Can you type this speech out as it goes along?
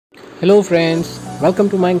Hello friends, welcome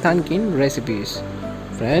to માયંક Thanki recipes.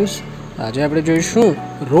 Friends, આજે આપણે જોઈશું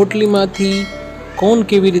રોટલીમાંથી કોન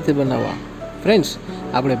કેવી રીતે બનાવવા. ફ્રેન્ડ્સ,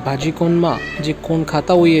 આપણે ભાજીકોનમાં જે કોન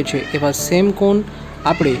ખાતા હોઈએ છીએ એવા સેમ કોન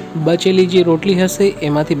આપણે બચેલી જે રોટલી હશે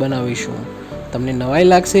એમાંથી બનાવીશું. તમને નવાઈ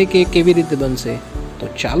લાગશે કે કેવી રીતે બનશે, તો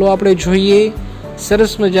ચાલો આપણે જોઈએ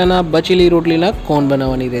સરસ મજાના બચેલી રોટલીના કોન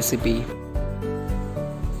બનાવવાની રેસિપી.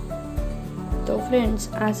 તો ફ્રેન્ડ્સ,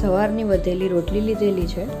 આ સવારની વધેલી રોટલી લીધેલી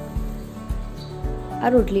છે. આ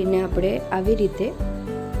રોટલીને આપણે આવી રીતે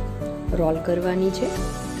રોલ કરવાની છે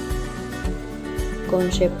કોન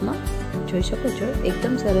શેપમાં. જોઈ શકો છો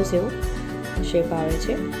એકદમ સરસ એવો શેપ આવે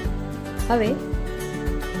છે. હવે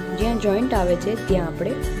જ્યાં જોઈન્ટ આવે છે ત્યાં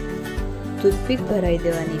આપણે ટૂથપીક ભરાઈ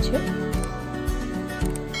દેવાની છે.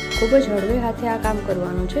 ખૂબ જ હળવે હાથે આ કામ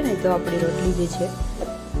કરવાનું છે, નહીં તો આપણી રોટલી જે છે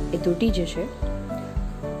એ તૂટી જશે.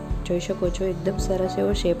 જોઈ શકો છો એકદમ સરસ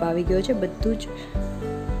એવો શેપ આવી ગયો છે.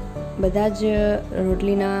 બધા જ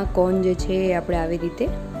રોટલીના કોન જે છે એ આપણે આવી રીતે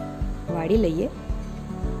વાળી લઈએ.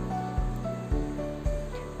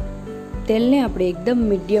 તેલને આપણે એકદમ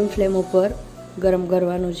મીડિયમ ફ્લેમ ઉપર ગરમ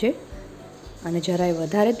કરવાનું છે અને જરાય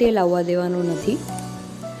વધારે તેલ આવવા દેવાનું નથી.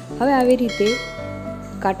 હવે આવી રીતે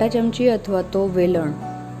કાંટા ચમચી અથવા તો વેલણ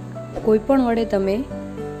કોઈ પણ વડે તમે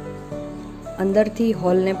અંદરથી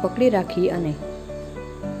હોલને પકડી રાખી અને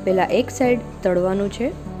પહેલાં એક સાઈડ તળવાનું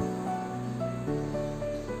છે.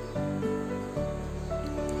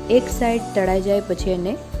 એક સાઈડ તળાઈ જાય પછી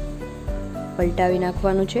એને પલટાવી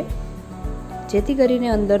નાખવાનું છે, જેથી કરીને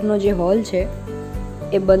અંદરનો જે હોલ છે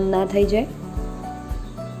એ બંધ ના થઈ જાય.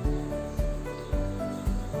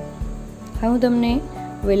 હવે હું તમને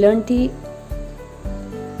વેલણથી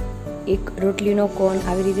એક રોટલીનો કોન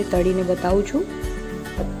આવી રીતે તળીને બતાવું છું.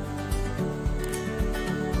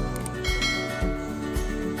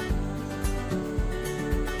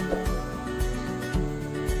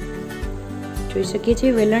 જોઈ શકીએ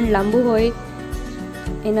છીએ વેલણ લાંબુ હોય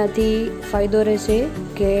એનાથી ફાયદો રહેશે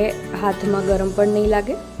કે હાથમાં ગરમ પણ નહીં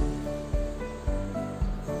લાગે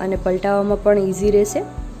અને પલટાવવામાં પણ ઇઝી રહેશે.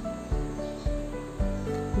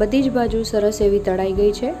 બધી જ બાજુ સરસ એવી તળાઈ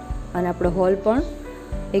ગઈ છે અને આપણો હોલ પણ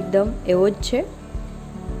એકદમ એવો જ છે.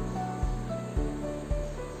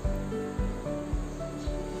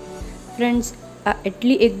 ફ્રેન્ડ્સ, આ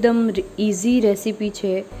એટલી એકદમ ઇઝી રેસીપી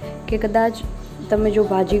છે કે કદાચ તમે જો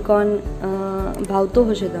ભાજીકોન ભાવતો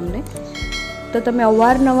હશે તમને, તો તમે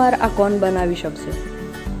અવારનવાર આ કોન બનાવી શકશો.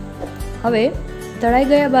 હવે તળાઈ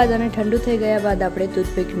ગયા બાદ અને ઠંડુ થઈ ગયા બાદ આપણે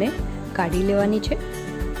ટૂથપીકને કાઢી લેવાની છે.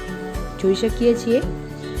 જોઈ શકીએ છીએ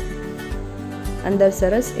અંદર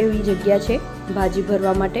સરસ એવી જગ્યા છે ભાજી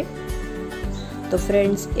ભરવા માટે. તો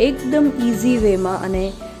ફ્રેન્ડ્સ, એકદમ ઇઝી વેમાં અને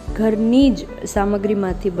ઘરની જ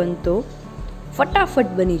સામગ્રીમાંથી બનતો,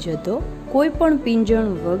 ફટાફટ બની જતો, કોઈ પણ પીંજણ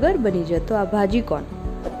વગર બની જતો આ ભાજીકોન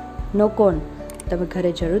નો કોન તમે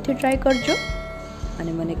ઘરે જરૂરથી ટ્રાય કરજો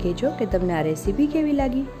અને મને કહેજો કે તમને આ રેસીપી કેવી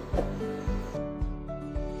લાગી.